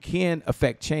you can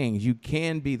affect change. You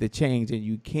can be the change, and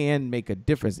you can make a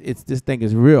difference. This thing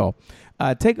is real.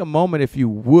 Take a moment, if you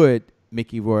would,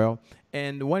 Mickey Royal.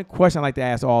 And the one question I like to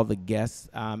ask all the guests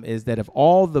is that of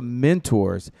all the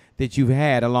mentors that you've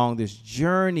had along this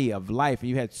journey of life, and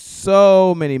you had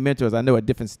so many mentors, I know at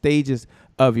different stages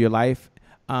of your life,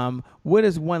 what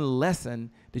is one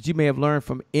lesson that you may have learned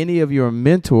from any of your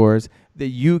mentors that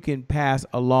you can pass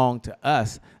along to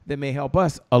us that may help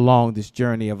us along this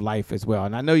journey of life as well?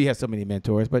 And I know you have so many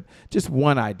mentors, but just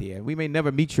one idea. We may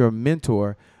never meet your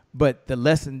mentor, but the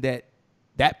lesson that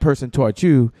that person taught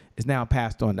you is now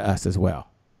passed on to us as well.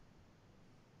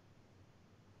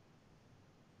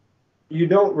 You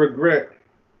don't regret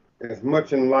as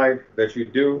much in life that you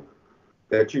do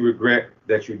that you regret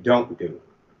that you don't do.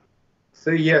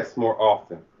 Say yes more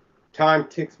often. Time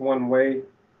ticks one way,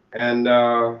 and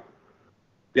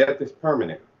death is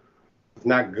permanent. It's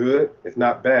not good. It's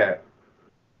not bad.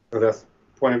 So that's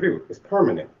the point of view. It's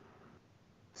permanent.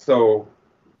 So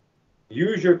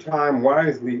use your time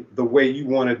wisely the way you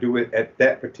want to do it at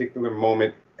that particular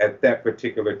moment, at that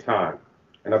particular time.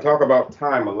 And I talk about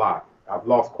time a lot. I've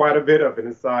lost quite a bit of it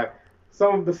inside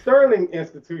some of the sterling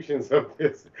institutions of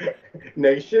this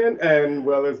nation, and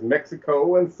well as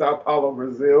Mexico and Sao Paulo,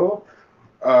 Brazil.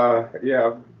 Yeah,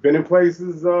 I've been in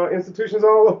places, institutions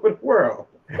all over the world.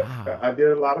 Wow. I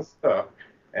did a lot of stuff,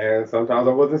 and sometimes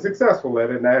I wasn't successful at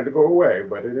it, and I had to go away.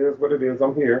 But it is what it is.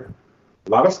 I'm here. A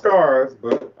lot of scars,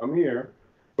 but I'm here.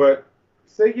 But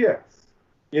say yes.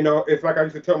 You know, it's like I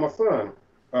used to tell my son.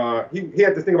 He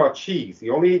had this thing about cheese. He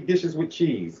only ate dishes with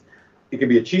cheese. It could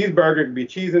be a cheeseburger, it could be a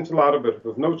cheese enchilada, but if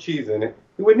there's no cheese in it,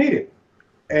 he wouldn't eat it.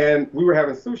 And we were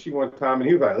having sushi one time, and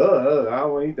he was like, I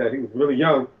don't want to eat that. He was really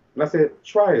young. And I said,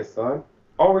 try it, son.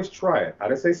 Always try it. I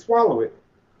didn't say swallow it.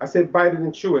 I said bite it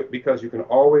and chew it, because you can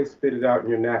always spit it out in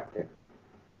your napkin.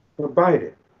 But bite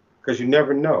it, because you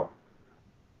never know.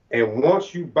 And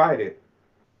once you bite it,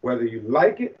 whether you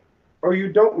like it or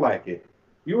you don't like it,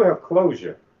 you will have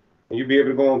closure, and you'll be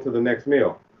able to go on to the next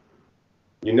meal.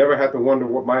 You never have to wonder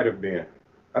what might have been.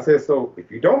 I said, so if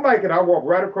you don't like it, I'll walk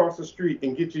right across the street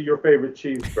and get you your favorite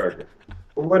cheeseburger.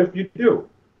 But what if you do?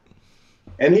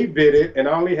 And he bit it, and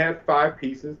I only had 5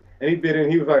 pieces, and he bit it,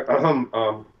 and he was like,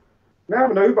 now I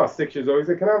know, he was about 6 years old. He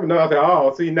said, can I have another? I said,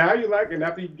 oh, see, now you like it. And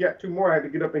after you got 2 more, I had to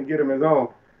get up and get him his own.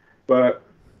 But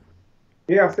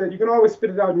yeah, I said, you can always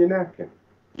spit it out in your napkin.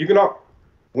 You can,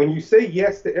 when you say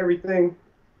yes to everything,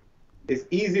 it's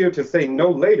easier to say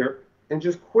no later and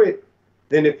just quit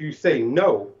than if you say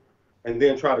no and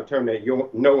then try to turn that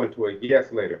no into a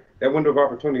yes later. That window of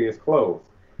opportunity is closed.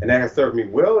 And that has served me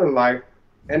well in life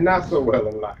and not so well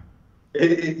in life.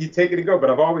 You take it and go, but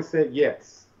I've always said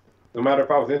yes, no matter if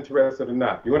I was interested or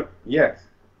not. You want yes.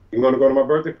 You want to go to my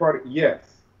birthday party? Yes.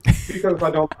 Because if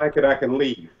I don't like it, I can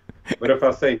leave. But if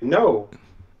I say no,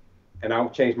 and I'll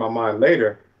change my mind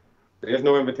later, there's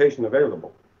no invitation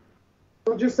available.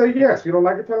 So just say yes. You don't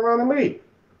like it, turn around and leave.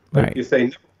 But if you say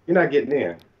no, you're not getting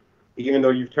in, even though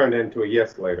you've turned that into a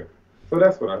yes later. So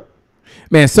that's what I.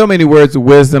 Man, so many words of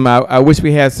wisdom. I wish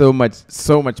we had so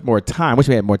much more time. Wish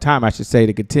we had more time, I should say,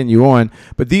 to continue on.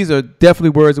 But these are definitely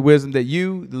words of wisdom that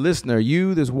you, the listener,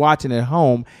 you that's watching at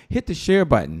home, hit the share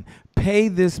button. Pay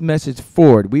this message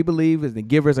forward. We believe in the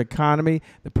giver's economy.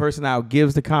 The person out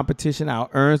gives the competition, out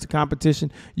earns the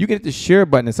competition. You can hit the share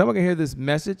button, and someone can hear this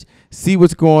message, see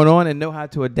what's going on, and know how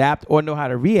to adapt or know how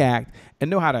to react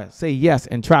and know how to say yes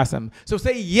and try something. So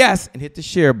say yes and hit the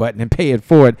share button and pay it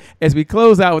forward. As we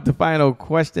close out with the final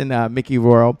question, Mickey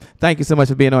Royal, thank you so much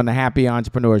for being on the Happy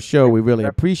Entrepreneur Show. We really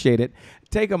appreciate it.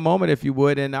 Take a moment, if you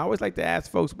would, and I always like to ask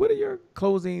folks, what are your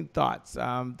closing thoughts?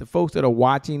 The folks that are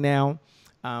watching now,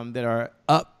 that are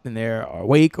up and they're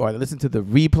awake or they listen to the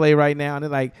replay right now, and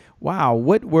they're like, wow,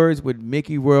 what words would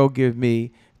Mickey Royal give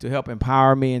me to help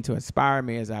empower me and to inspire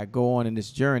me as I go on in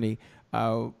this journey?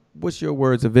 What's your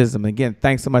words of wisdom? Again,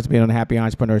 thanks so much for being on the Happy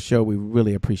Entrepreneur Show. We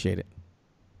really appreciate it.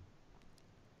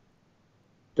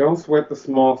 Don't sweat the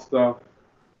small stuff.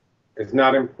 It's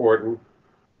not important.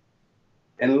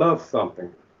 And love something.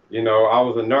 You know, I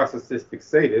was a narcissistic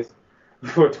sadist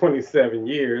for 27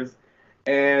 years.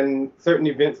 And certain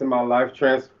events in my life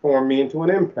transformed me into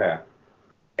an empath.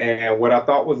 And what I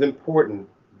thought was important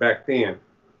back then,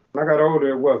 when I got older,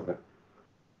 it wasn't.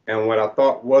 And what I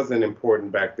thought wasn't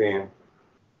important back then,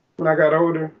 when I got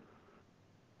older,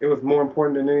 it was more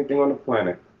important than anything on the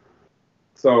planet.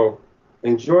 So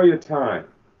enjoy your time.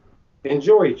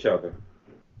 Enjoy each other.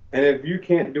 And if you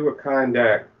can't do a kind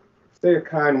act, say a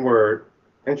kind word,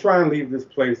 and try and leave this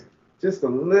place just a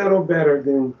little better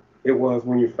than it was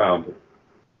when you found it.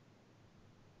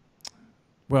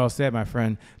 Well said, my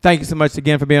friend. Thank you so much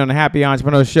again for being on the Happy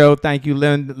Entrepreneur Show. Thank you,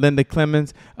 Linda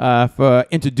Clemens, for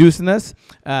introducing us.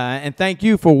 And thank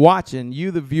you for watching.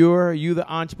 You, the viewer, you, the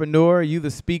entrepreneur, you,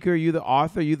 the speaker, you, the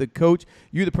author, you, the coach,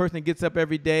 you, the person that gets up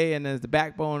every day and is the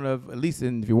backbone of, at least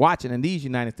if you're watching in these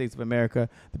United States of America,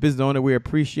 the business owner. We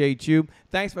appreciate you.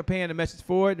 Thanks for paying the message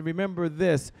forward. And remember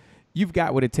this. You've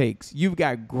got what it takes. You've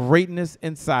got greatness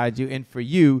inside you. And for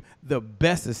you, the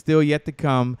best is still yet to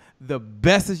come. The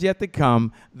best is yet to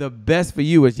come. The best for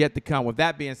you is yet to come. With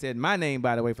that being said, my name,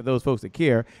 by the way, for those folks that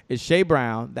care, is Shay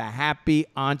Brown, the Happy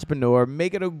Entrepreneur.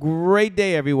 Make it a great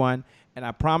day, everyone. And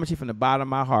I promise you from the bottom of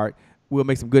my heart, we'll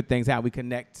make some good things happen. We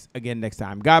connect again next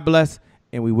time. God bless,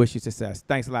 and we wish you success.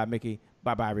 Thanks a lot, Mickey.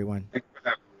 Bye-bye, everyone.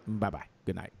 Bye-bye.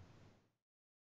 Good night.